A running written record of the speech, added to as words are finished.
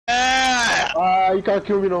You can't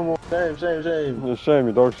kill me no more. Shame. Yeah, shame,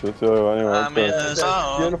 you dog shit. So anyway, I'm in the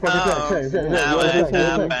zone. You're in the fucking tank.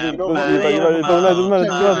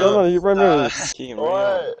 Shame.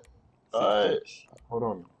 Alright. Hold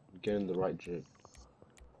on. I'm getting the right jig.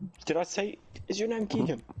 Did I say, is your name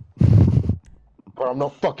Keegan? But I'm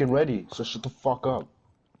not fucking ready, so shut the fuck up.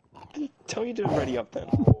 Tell you to ready up then.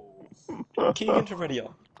 Keegan to ready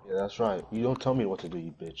up. Yeah, that's right. You don't tell me what to do,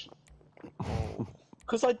 you bitch.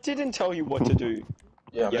 Because I didn't tell you what to do.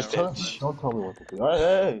 Yeah, Yeah, just don't tell me what to do.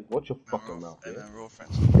 Hey, watch your fucking mouth, Hey, yeah? man, we're all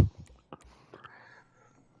friends.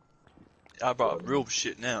 I brought up real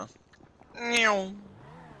shit now. Yeah,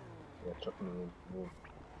 chuck me in.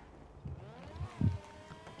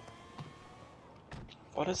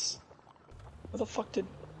 What the fuck did...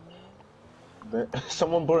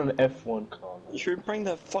 Someone bought an F1 car. You should bring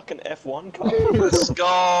the fucking F1 car. Let's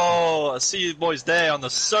go! I see you boys there on the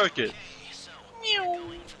circuit.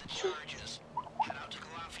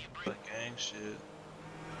 Gang shit.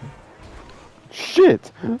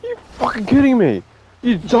 Shit! You fucking kidding me?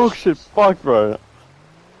 You dog shit fuck, bro.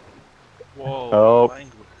 Whoa, Help.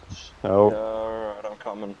 language. Help. Yeah, alright, I'm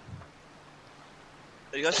coming.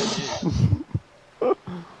 Hey, you guys are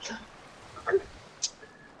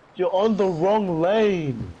You're on the wrong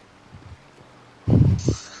lane.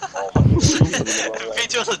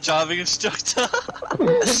 Peter's a driving instructor.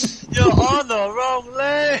 You're on the wrong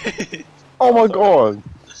lane. Oh my god!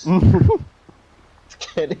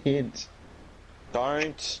 Get in.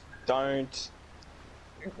 Don't. God,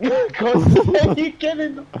 you get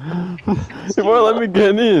in. It won't let me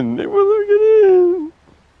get in. It won't let me get in.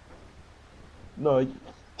 No.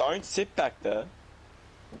 Don't sit back there.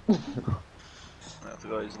 I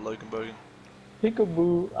forgot he's Logan Bogan.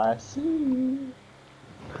 Peekaboo, I see you.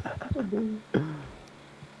 Peekaboo.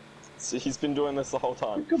 See, he's been doing this the whole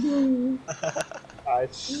time. Peekaboo. I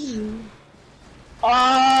see you.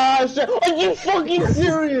 Ah, shit. Are you fucking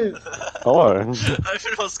serious? Hello. I don't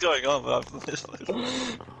know what's going on, but I've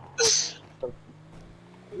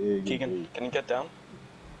Keegan, can you get down?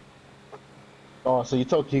 Oh, so you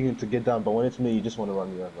told Keegan to get down, but when it's me, you just want to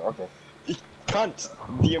run me over. Okay. Cunt!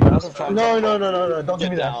 The amount of times No, don't give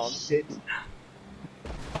me that down. shit.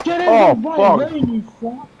 Get in Oh, the right fuck. lane, you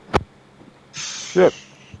fuck. Shit.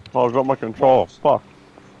 Oh, I've got my controller. Fuck.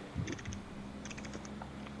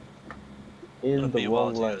 In the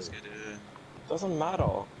wrong lane. Doesn't matter.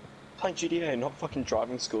 Playing GTA, not fucking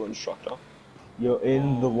driving school instructor. You're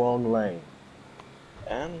in the wrong lane.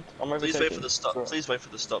 And I'm overtaking. Please wait for the stop. Please wait for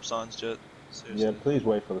the stop signs, Jet. Seriously. Yeah, please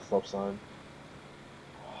wait for the stop sign.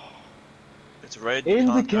 It's red.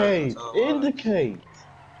 Indicate! Indicate!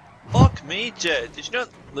 Fuck me, Jet. Did you not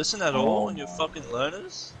listen at all when you're fucking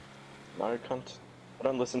learners? No, cunt. I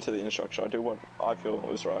don't listen to the instruction. I do what I feel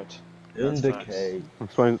is right. Yeah, Indicate.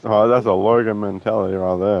 Oh, that's a Logan mentality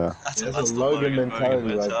right there. That's a the Logan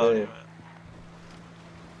mentality right there. man.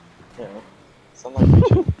 Yeah. Sound like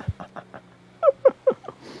Richard.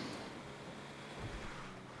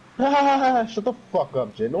 Shut the fuck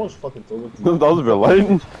up, Jay. No one's fucking talking to That you. was a bit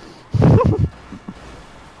late.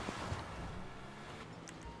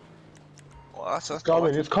 Well, that's It's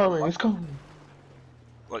coming, it's coming, it's coming.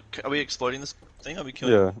 Like, are we exploiting this thing? Are we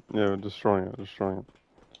killing Yeah, we're destroying it.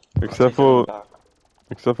 Except for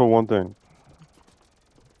one thing.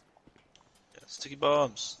 Yeah, sticky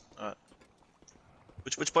bombs. Alright.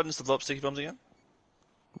 Which button is to blow up sticky bombs again?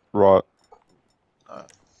 Right.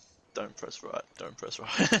 Alright. Don't press right. Don't press right.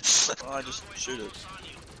 I just shoot it.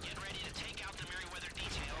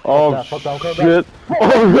 Oh Fuck that, shit!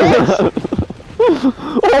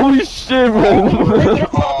 Holy shit, man!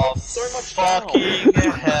 Oh, So much fucking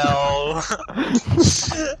hell! Of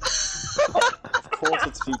course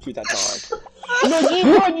it's Vicky that died. No, you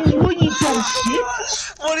dumb shit!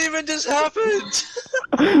 What even just happened?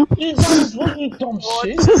 You dumb What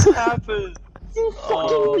shit! just happened? You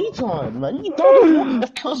fucking retard, man! You dumb.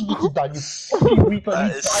 Of course we did that, you fucking retard.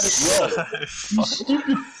 That You is died as well. so You fucking...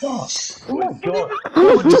 stupid fuck! Oh my god!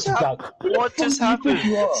 What just Who happened? the What fuck just do you think happened?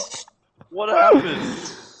 you are? What happened?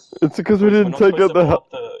 It's because we didn't take out the hell.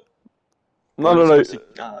 No.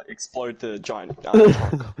 Explode the giant.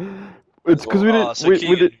 It's because we didn't. So we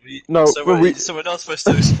Keegan, did. No, so but we're not supposed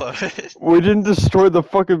to explode. we didn't destroy the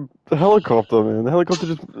fucking helicopter, man. The helicopter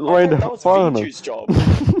just rained That was fire on us. Vicu's job.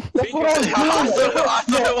 That's what I was doing! I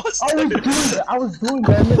thought it was I was doing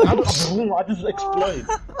that, man. I just exploded.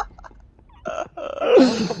 The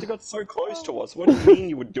helicopter got so close to us. What do you mean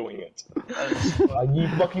you were doing it? Are you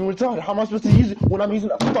fucking retarded? How am I supposed to use it when I'm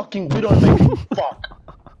using a fucking widow and making fuck?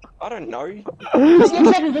 I don't know.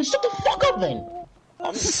 Exactly, then shut the fuck up then!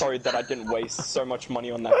 I'm sorry that I didn't waste so much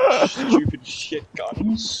money on that stupid shit gun.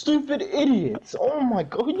 You stupid idiots! Oh my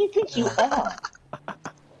god, who do you think you are?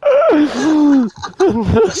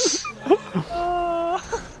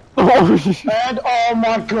 Oh shit! And oh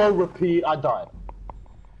my god, repeat, I died.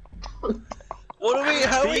 What are we?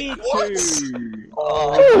 How are we? What?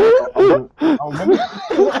 Oh, I'm gonna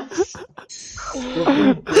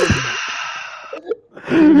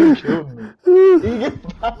kill me. You get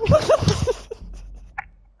back.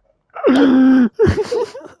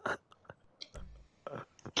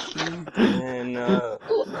 And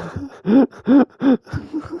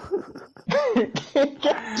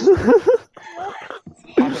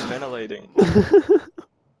hyperventilating.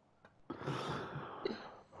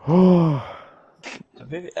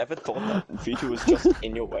 Have you ever thought that V2 was just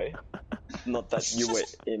in your way? Not that you were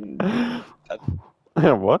in...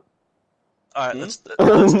 Yeah, what? Alright, let's not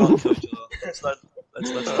kill each other. Let's not.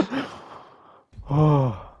 What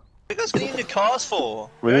are you guys getting into cars for?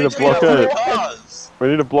 We need a Get out of blockade. cars. We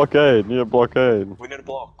need a blockade. Need a blockade. We need a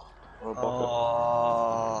block. Or a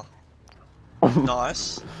Oh,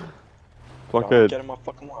 nice. Blockade. Get in my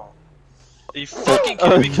fucking way. Are you fucking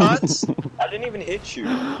kidding me, cunts? I didn't even hit you.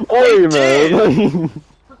 Oi, man!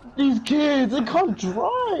 These kids, they can't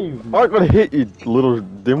drive! I'm gonna hit you, little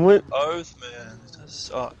dimwit. Oath, man. This does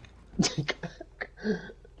suck.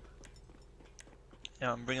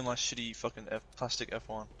 Yeah, I'm bringing my shitty fucking plastic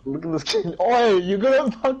F1. Look at this kid. Oi, you're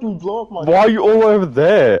gonna fucking blow up my... Why are you all over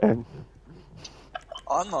there?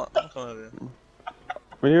 I'm not coming over here.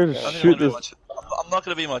 We need to I think shoot this. I'm not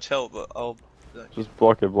gonna be much help, but I'll... Just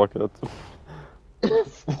block it, block it.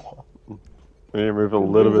 We need to move a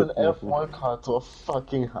little bit. An F1 car to a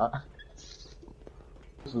fucking high.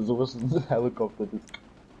 This is a helicopter.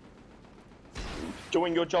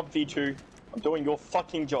 Doing your job, V2. I'm doing your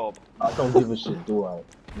fucking job. I don't give a shit, do I?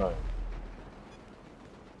 No.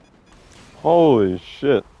 Holy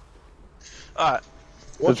shit! Alright.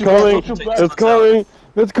 It's coming! It's coming!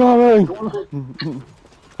 It's coming!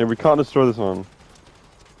 Yeah, we can't destroy this one.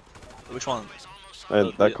 Which one?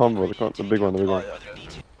 That convoy, the big one, the big one. Yeah,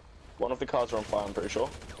 okay. One of the cars are on fire, I'm pretty sure.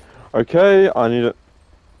 Okay, I need it.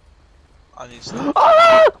 I need to...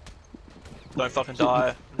 Don't fucking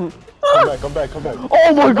die. Come back, come back, come back.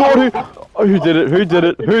 Oh my god! Who did it? Who did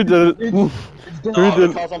it? Who did it? Who The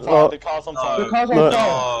did car's on it? fire, the car's on fire. The car's on No.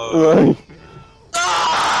 fire! No.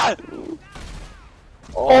 Ah!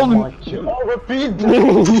 Oh my god. Oh, repeat!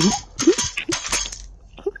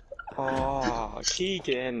 Oh,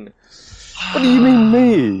 Keegan. What do you mean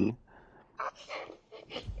me?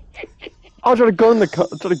 I'll try to go in the car.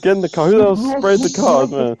 Try to get in the car. Who the hell sprayed the cars,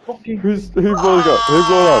 man? Who blew it up? Who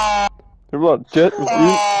blew it up? Who blew it up? Jet was you?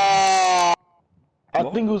 I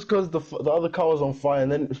think it was because the other car was on fire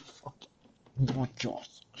and then... Oh my god.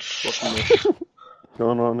 What's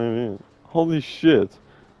going on in here? Holy shit.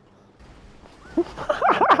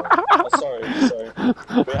 Oh, sorry.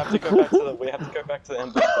 We have to go back to the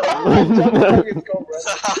end. We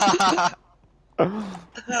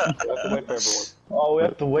have to wait for everyone. Oh, we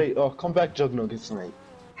have to wait. Oh, come back, Juggernaut, it's late.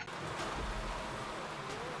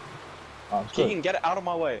 Oh, Keegan, get out of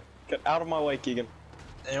my way. Get out of my way, Keegan.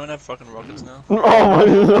 Anyone have fucking rockets now? Oh my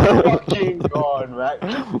god. fucking god, man.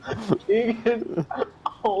 Keegan.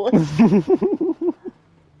 Oh,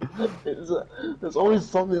 there's always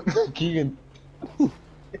something. Keegan.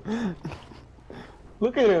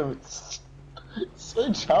 Look at him.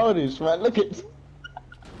 So childish, man. Look at.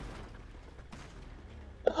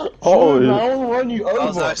 Holy. I will run you That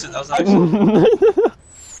was over. an accident, that was an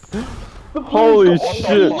accident. Holy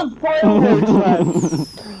shit.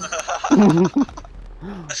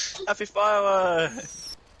 Happy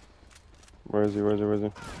fireworks! Where is he? Where is he? Where is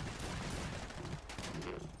he?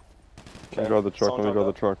 Let me grab the truck. Let me grab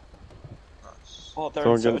the truck. Oh, they're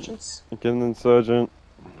Someone get- insurgents? Get an insurgent.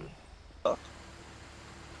 Fuck.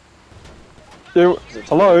 Yeah,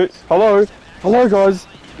 hello? Hello? Hello, guys?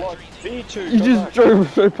 What? V2, You just drove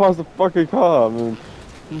straight past the fucking car, man.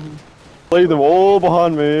 Leave them all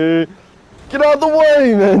behind me. Get out of the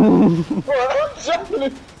way, man.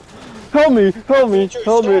 Help me, help me,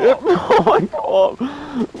 help me. stop. Oh my god.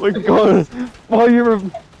 Oh my god. Why are you...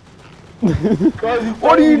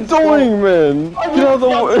 What are you doing, man? Get out of the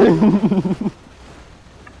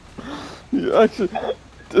way. You actually...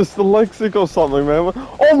 It's the lexic or something, man.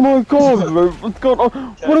 Oh my god, man. What's going on?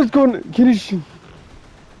 What is going on? Can you...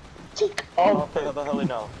 Oh, okay, how the hell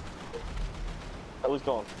now? Hell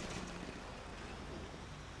gone.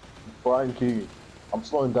 Brian Keegan. I'm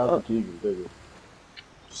slowing down for Keegan, baby.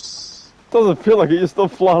 Doesn't feel like it. You're still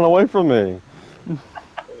flying away from me.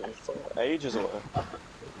 Ages away.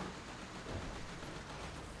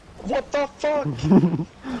 What the fuck?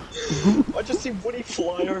 I just see Woody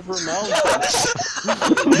fly over a mountain. In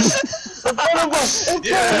front of us! In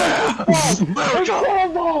front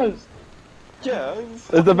of us! Yeah.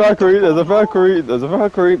 There's a Valkyrie, there's a Valkyrie, there's a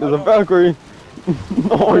Valkyrie, there's a Valkyrie.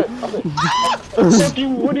 No.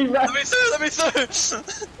 Fucking Woody man! Let me through, let me through!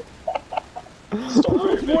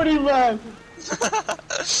 Stop Woody man!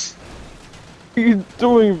 What are you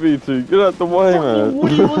doing, V2? Get out the way, man.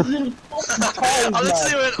 Woody was in fucking tires, I man!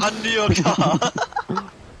 literally went under your car.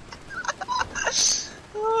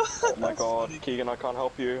 Oh my god, Keegan, I can't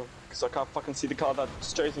help you. Because I can't fucking see the car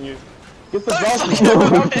that's chasing you. Get the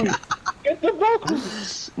Valkyrie! Get the Valkyrie!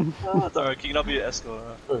 Oh, it's alright, Keegan, I'll be your escort.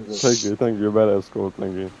 Right? Thank you, bad escort,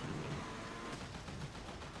 thank you.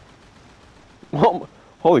 Oh,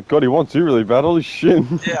 holy god, he wants you really bad, holy shit.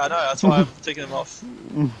 Yeah, I know, that's why I'm taking him off.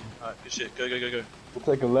 Alright, good shit, go, go, go, go. We'll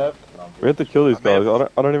take a left. We have to kill these guys, I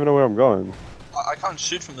don't even know where I'm going. I can't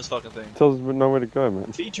shoot from this fucking thing. Tells us nowhere to go, man.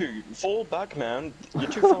 V2, fall back, man. You're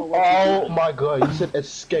too far away. Oh my god, you said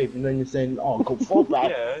escape and then you're saying, oh, go fall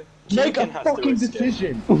back. Yeah. Make Keegan a has to fucking escape.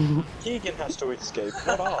 decision. Keegan has to escape,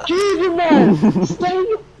 not us. Keegan man! Stay in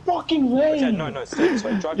your fucking lane! Okay, no, stay this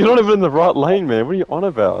way. Drive You're not even in the right lane, man. What are you on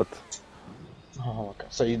about? Oh, okay.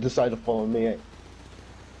 So you decide to follow me, eh?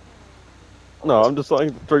 No, I'm just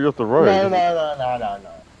like throw you off the road. No.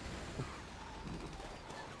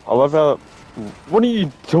 I love how. What are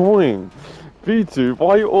you doing? V2,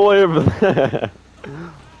 why are you all over there?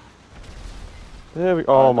 There we.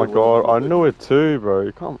 Oh my god, I knew it too,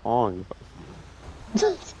 bro. Come on.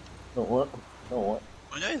 No what? No what?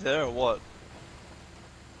 Are you there or what?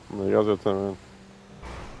 No, you guys gotta turn around.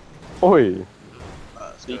 Oi!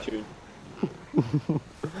 Let's go. V2.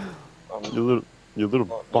 You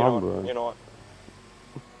little bum, bro. You know what?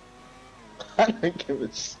 I don't give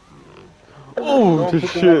a shit. Oh, Don't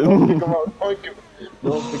shit. pick him up. Don't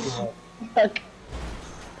pick him up.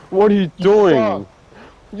 What are you doing? fuck?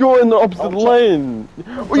 You're in the opposite I'm lane.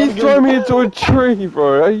 Well, you trying to throw get- me into a tree,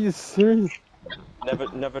 bro. Are you serious?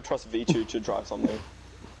 Never trust V2 to drive something.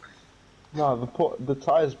 No, the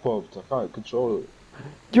tires popped. I can't control it.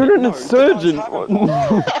 You're an No, insurgent.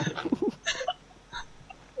 the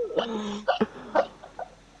guys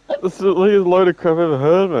This is the biggest load of crap I've ever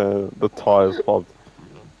heard, man. The tires popped.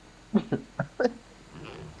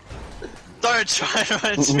 Don't try and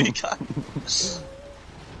run into me, guys.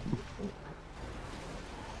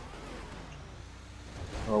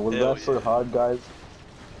 Oh, was Hell that so yeah. hard, guys?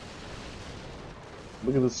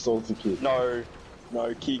 Look at this salty kid. No,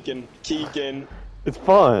 Keegan. It's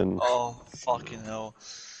fine. Oh, fucking hell.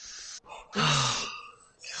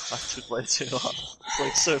 I took way too long. It's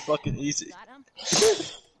like so fucking easy.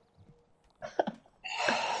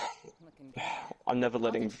 I'm never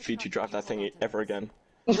letting V2 drive that thing ever again.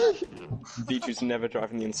 V2's never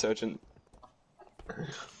driving the Insurgent.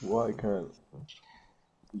 Why can't?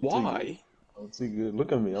 Why? I'm too good.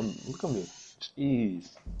 Look at me. Look at me. Jeez.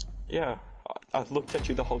 Yeah, I looked at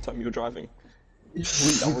you the whole time you were driving. We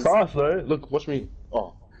fast though. Look, watch me.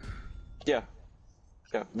 Oh. Yeah.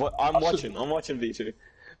 What? I'm watching V2. I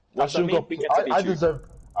What's that should mean? go. We get to V2.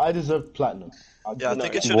 I deserve platinum. Yeah, I No.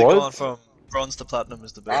 think it should have What? gone from bronze to platinum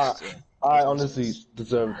is the best. Yeah. I honestly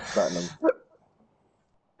deserve platinum.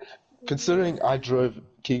 Considering I drove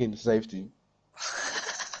Keegan to safety.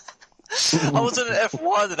 I was in an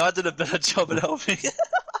F1 and I did a better job at helping.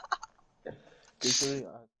 Considering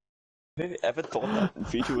Have you ever thought that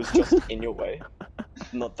V2 was just in your way?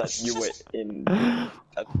 Not that you were in...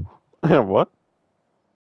 What?